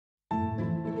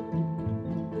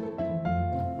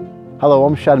Hello,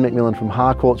 I'm Shad McMillan from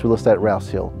Harcourts Real Estate Rouse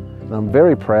Hill, and I'm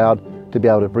very proud to be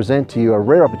able to present to you a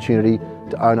rare opportunity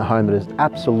to own a home that is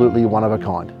absolutely one of a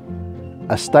kind.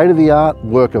 A state-of-the-art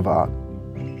work of art,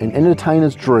 an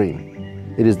entertainer's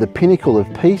dream. It is the pinnacle of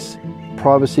peace,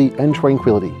 privacy and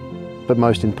tranquility, but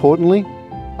most importantly,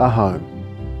 a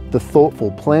home. The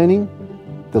thoughtful planning,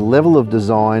 the level of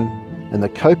design and the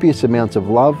copious amounts of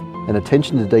love and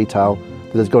attention to detail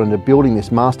that has gone into building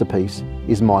this masterpiece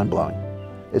is mind-blowing.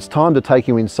 It's time to take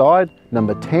you inside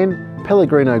number 10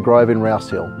 Pelligrino Grove in Rouse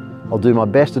Hill. I'll do my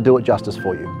best to do it justice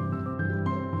for you.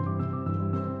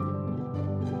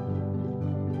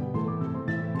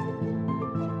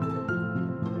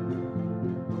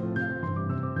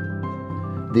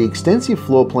 The extensive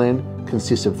floor plan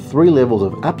consists of 3 levels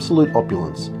of absolute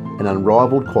opulence and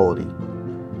unrivaled quality.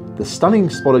 The stunning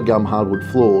spotted gum hardwood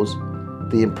floors,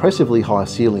 the impressively high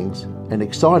ceilings and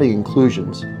exciting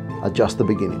inclusions are just the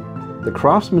beginning. The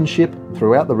craftsmanship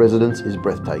throughout the residence is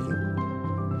breathtaking.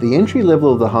 The entry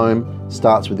level of the home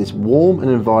starts with this warm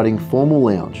and inviting formal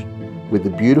lounge with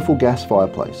the beautiful gas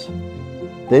fireplace.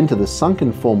 Then to the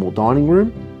sunken formal dining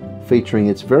room featuring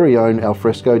its very own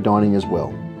alfresco dining as well.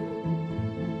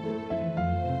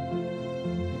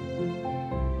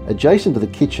 Adjacent to the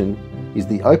kitchen is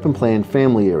the open plan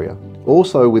family area,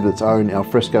 also with its own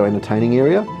alfresco entertaining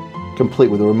area,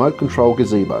 complete with a remote control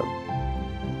gazebo.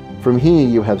 From here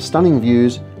you have stunning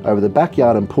views over the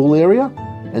backyard and pool area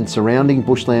and surrounding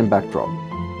bushland backdrop.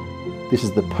 This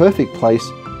is the perfect place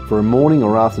for a morning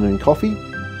or afternoon coffee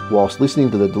whilst listening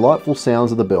to the delightful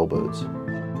sounds of the bellbirds.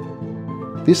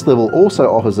 This level also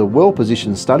offers a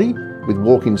well-positioned study with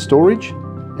walk-in storage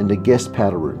and a guest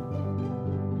powder room.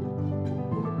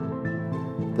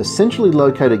 The centrally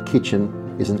located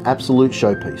kitchen is an absolute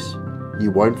showpiece.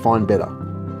 You won't find better.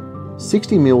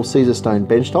 60mm Caesar stone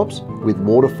benchtops with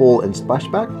waterfall and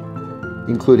splashback,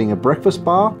 including a breakfast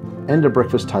bar and a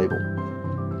breakfast table.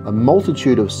 A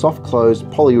multitude of soft closed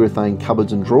polyurethane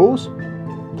cupboards and drawers,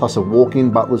 plus a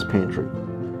walk-in butler's pantry.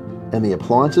 And the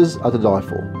appliances are to die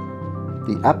for.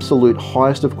 The absolute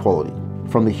highest of quality.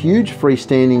 From the huge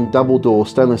freestanding double door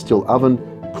stainless steel oven,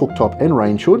 cooktop and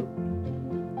range hood,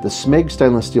 the Smeg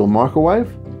stainless steel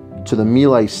microwave, to the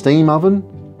Miele steam oven,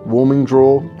 warming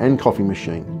drawer and coffee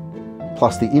machine,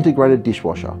 plus the integrated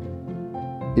dishwasher.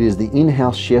 It is the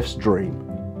in-house chef's dream.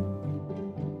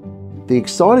 The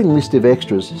exciting list of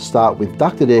extras start with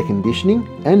ducted air conditioning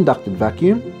and ducted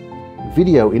vacuum,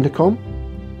 video intercom,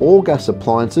 all gas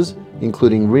appliances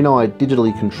including Rinnai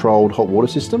digitally controlled hot water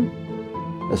system,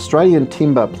 Australian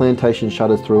timber plantation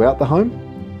shutters throughout the home,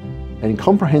 and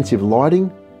comprehensive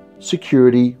lighting,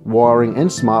 security, wiring and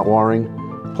smart wiring,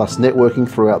 plus networking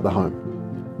throughout the home.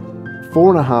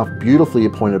 4.5 beautifully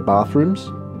appointed bathrooms,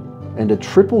 and a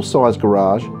triple-sized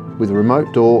garage with a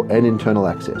remote door and internal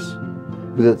access,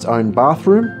 with its own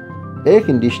bathroom, air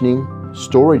conditioning,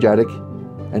 storage attic,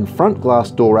 and front glass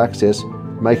door access,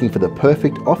 making for the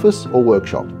perfect office or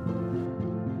workshop.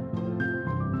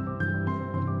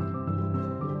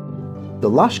 The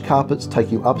lush carpets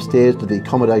take you upstairs to the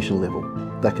accommodation level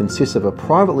that consists of a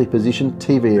privately positioned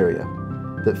TV area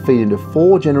that feed into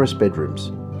 4 generous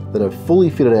bedrooms that have fully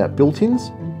fitted out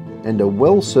built-ins and are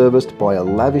well serviced by a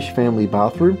lavish family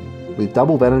bathroom with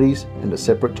double vanities and a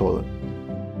separate toilet.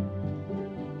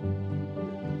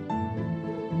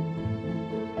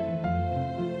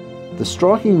 The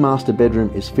striking master bedroom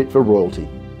is fit for royalty,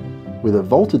 with a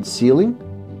vaulted ceiling,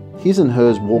 his and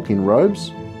hers walk-in robes,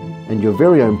 and your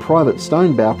very own private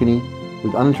stone balcony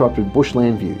with uninterrupted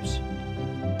bushland views.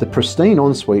 The pristine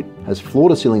ensuite has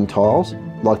floor-to-ceiling tiles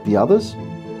like the others,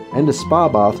 and a spa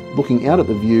bath looking out at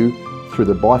the view through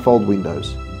the bifold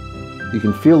windows. You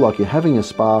can feel like you're having a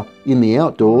spa in the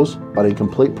outdoors, but in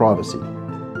complete privacy.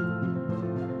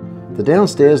 The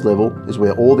downstairs level is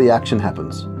where all the action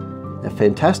happens. A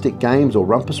fantastic games or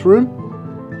rumpus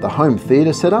room, the home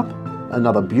theatre setup,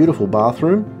 another beautiful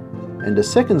bathroom, and a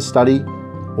second study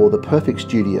or the perfect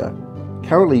studio,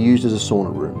 currently used as a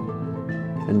sauna room.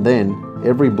 And then,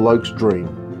 every bloke's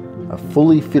dream, a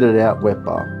fully fitted out wet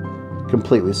bar,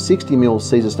 complete with 60mm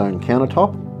Caesar stone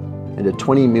countertop and a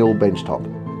 20mm bench top.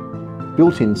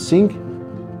 Built-in sink,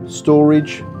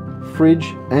 storage, fridge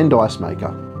and ice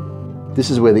maker. This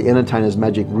is where the entertainer's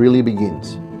magic really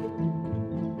begins.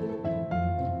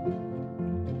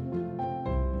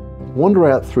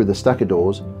 Wander out through the stacker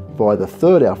doors via the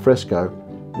 3rd alfresco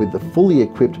with the fully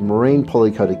equipped marine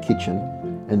poly-coated kitchen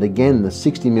and again the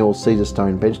 60mm Caesar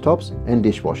stone benchtops and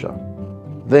dishwasher.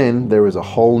 Then there is a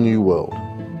whole new world.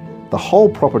 The whole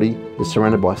property is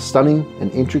surrounded by stunning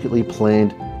and intricately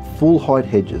planned full-height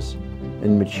hedges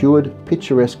and matured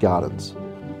picturesque gardens,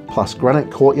 plus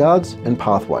granite courtyards and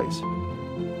pathways.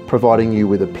 providing you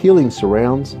with appealing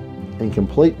surrounds and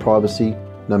complete privacy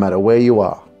no matter where you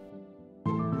are.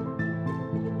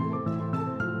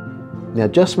 Now,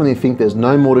 just when you think there's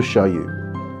no more to show you,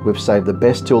 we've saved the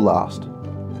best till last.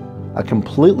 A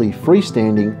completely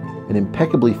freestanding and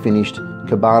impeccably finished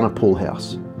cabana pool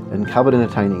house and covered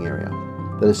entertaining area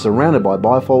that is surrounded by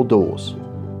bifold doors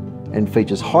and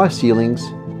features high ceilings,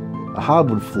 a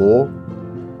hardwood floor,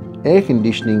 air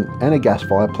conditioning and a gas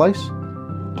fireplace,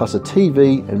 plus a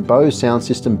TV and Bose sound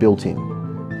system built in.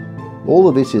 All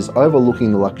of this is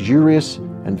overlooking the luxurious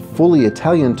and fully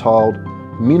Italian tiled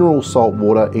mineral salt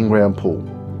water in-ground pool,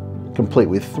 complete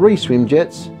with 3 swim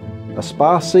jets, a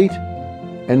spa seat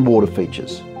and water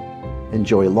features.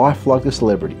 Enjoy life like the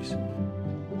celebrities.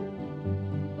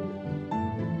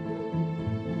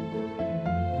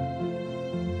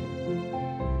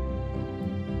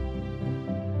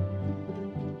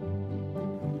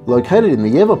 Located in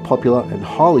the ever popular and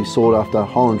highly sought after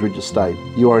Highlands Ridge Estate,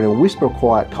 you are in a whisper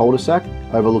quiet cul-de-sac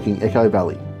overlooking Echo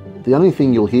Valley. The only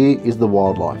thing you'll hear is the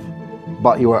wildlife.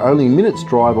 But you are only minutes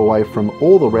drive away from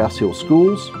all the Rouse Hill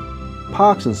schools,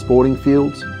 parks and sporting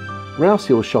fields, Rouse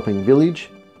Hill Shopping Village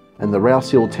and the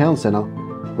Rouse Hill Town Centre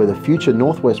where the future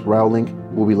Northwest Rail Link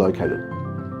will be located.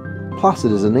 Plus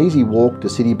it is an easy walk to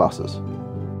city buses.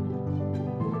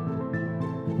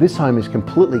 This home is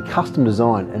completely custom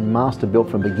designed and master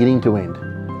built from beginning to end.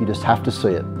 You just have to see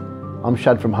it. I'm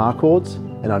Shad from Harcourts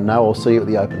and I know I'll see you at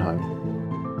the open home.